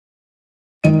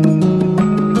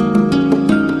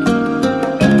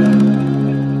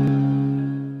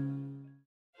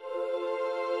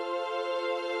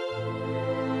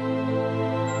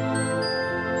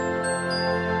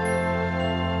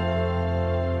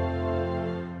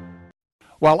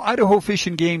While Idaho Fish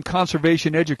and Game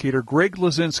conservation educator Greg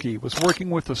Lazinski was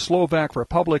working with the Slovak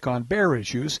Republic on bear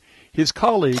issues, his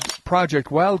colleague,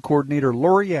 ProjectWILD coordinator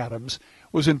Lori Adams,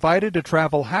 was invited to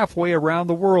travel halfway around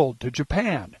the world to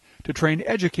Japan to train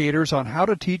educators on how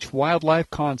to teach wildlife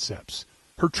concepts.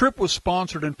 Her trip was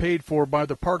sponsored and paid for by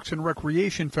the Parks and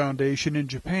Recreation Foundation in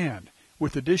Japan,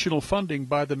 with additional funding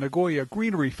by the Nagoya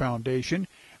Greenery Foundation,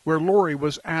 where Lori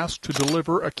was asked to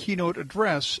deliver a keynote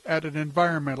address at an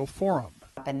environmental forum.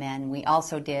 And then we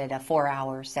also did a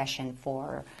 4-hour session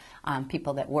for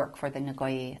people that work for the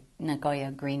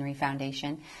Nagoya Greenery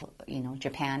Foundation. You know,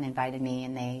 Japan invited me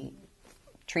and they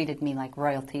treated me like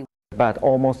royalty. But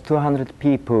almost 200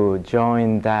 people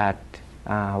joined that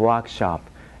workshop.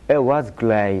 It was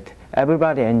great.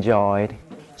 Everybody enjoyed.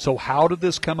 So how did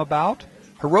this come about?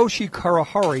 Hiroshi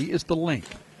Kawahara is the link.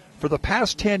 For the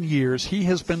past 10 years, he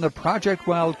has been the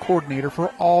ProjectWILD coordinator for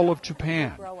all of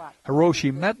Japan.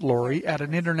 Hiroshi met Lori at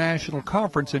an international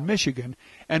conference in Michigan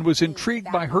and was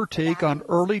intrigued by her take on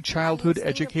early childhood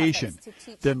education.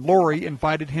 Then Lori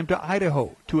invited him to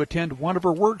Idaho to attend one of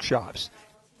her workshops.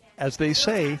 As they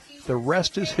say, the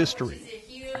rest is history.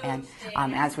 And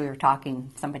as we were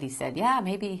talking, somebody said, yeah,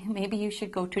 maybe you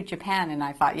should go to Japan. And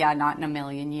I thought, yeah, not in a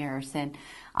million years. And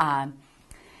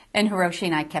Hiroshi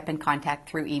and I kept in contact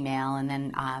through email. And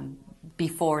then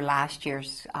before last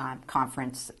year's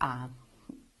conference,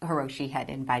 Hiroshi had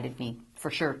invited me for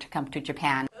sure to come to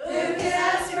Japan.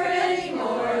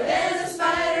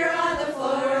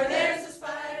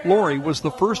 Lori was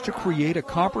the first to create a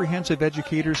comprehensive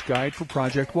educator's guide for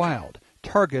ProjectWILD,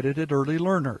 targeted at early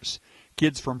learners,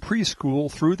 kids from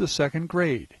preschool through the 2nd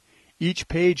grade. Each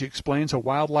page explains a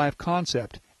wildlife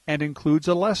concept and includes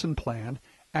a lesson plan,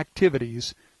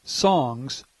 activities,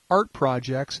 songs, art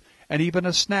projects, and even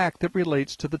a snack that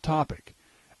relates to the topic.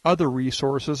 Other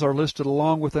resources are listed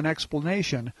along with an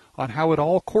explanation on how it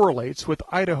all correlates with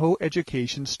Idaho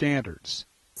education standards.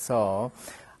 So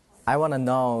I want to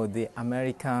know the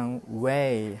American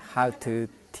way how to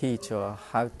teach or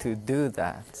how to do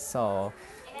that. So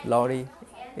Lori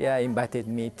invited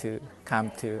me to come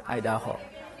to Idaho.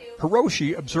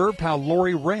 Hiroshi observed how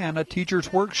Lori ran a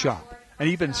teacher's workshop and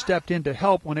even stepped in to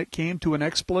help when it came to an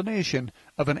explanation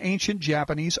of an ancient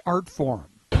Japanese art form.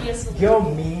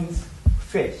 Gyo means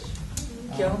fish.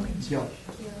 Gyo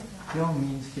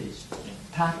means fish.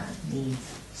 Tak means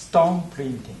stone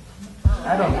printing.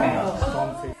 I don't know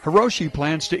stone printing. Hiroshi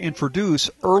plans to introduce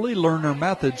early learner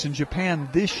methods in Japan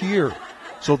this year.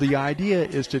 So the idea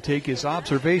is to take his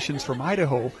observations from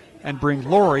Idaho and bring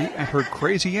Lori and her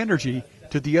crazy energy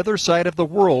to the other side of the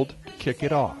world to kick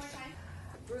it off.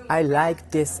 I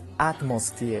like this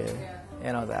atmosphere,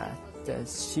 that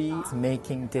she's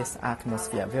making this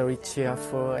atmosphere very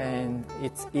cheerful and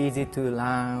it's easy to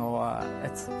learn, or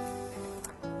it's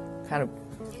kind of,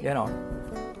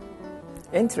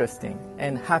 interesting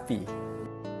and happy.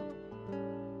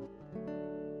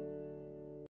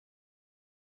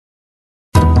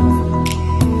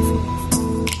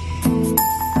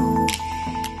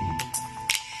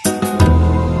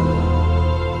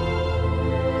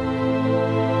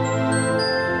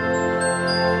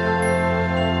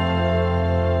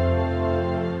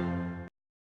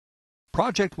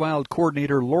 ProjectWILD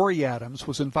coordinator Lori Adams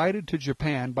was invited to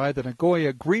Japan by the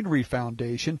Nagoya Greenery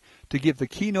Foundation to give the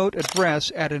keynote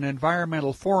address at an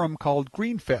environmental forum called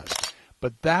Greenfest,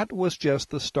 but that was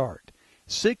just the start.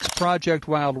 6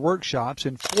 ProjectWILD workshops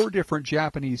in 4 different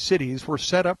Japanese cities were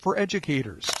set up for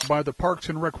educators by the Parks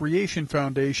and Recreation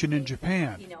Foundation in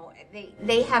Japan.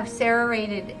 They have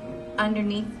serrated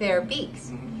underneath their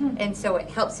beaks, and so it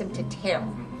helps them to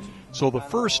tell. So the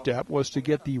first step was to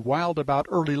get the Wild About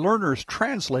Early Learners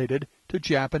translated to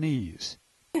Japanese.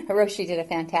 Hiroshi did a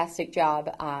fantastic job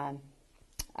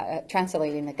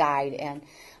translating the guide, and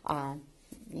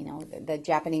the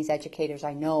Japanese educators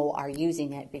I know are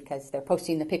using it because they're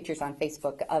posting the pictures on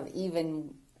Facebook of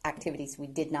even activities we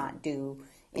did not do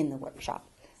in the workshop.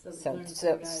 So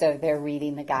they're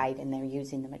reading the guide and they're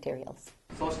using the materials.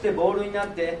 Hiroshi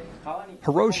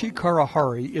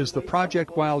Kawahara is the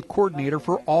ProjectWILD coordinator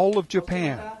for all of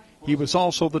Japan. He was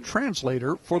also the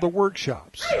translator for the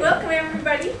workshops. Hi, welcome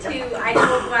everybody to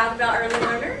Idaho Wild About Early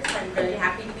Learners. I'm very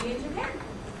happy to be in Japan.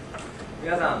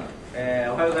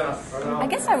 I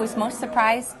guess I was most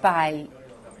surprised by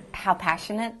how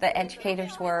passionate the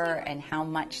educators were and how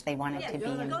much they wanted to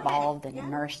be involved and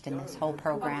immersed in this whole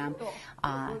program.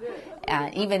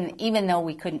 Even though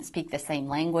we couldn't speak the same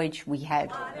language, we had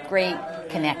great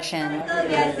connection.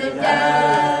 Yes, it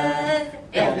does.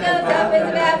 It goes up as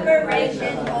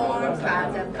evaporation, forms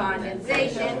clouds of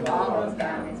condensation, falls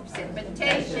down as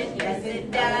precipitation. Yes,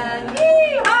 it does.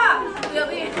 Yee-haw! We'll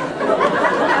be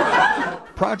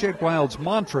ProjectWILD's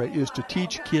mantra is to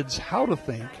teach kids how to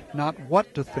think, not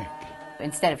what to think.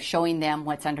 Instead of showing them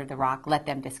what's under the rock, let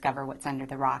them discover what's under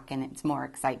the rock, and it's more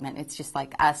excitement. It's just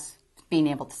like us being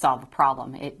able to solve a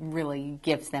problem. It really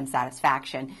gives them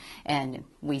satisfaction and,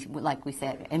 like we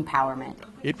said, empowerment.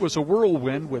 It was a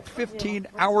whirlwind with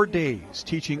 15-hour days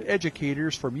teaching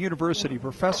educators from university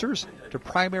professors to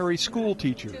primary school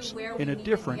teachers in a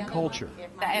different culture.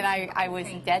 And I was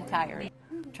dead tired,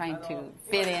 trying to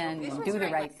fit in and do the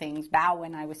right things, bow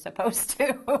when I was supposed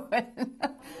to.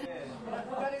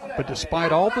 But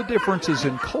despite all the differences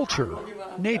in culture,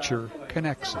 nature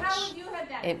connects us.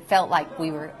 It felt like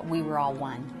we were all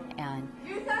one, and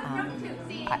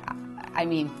I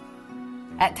mean,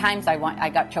 at times I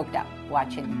got choked up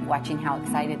watching how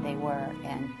excited they were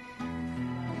and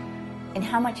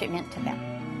how much it meant to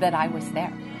them that I was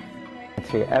there.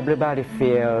 Everybody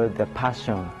feels the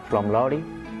passion from Lori.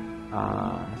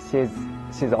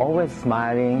 She's always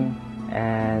smiling,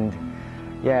 and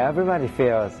yeah, everybody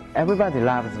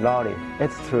loves Lori.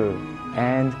 It's true,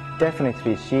 and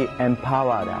definitely she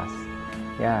empowered us.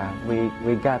 Yeah,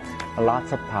 we got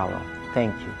lots of power.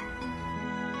 Thank you.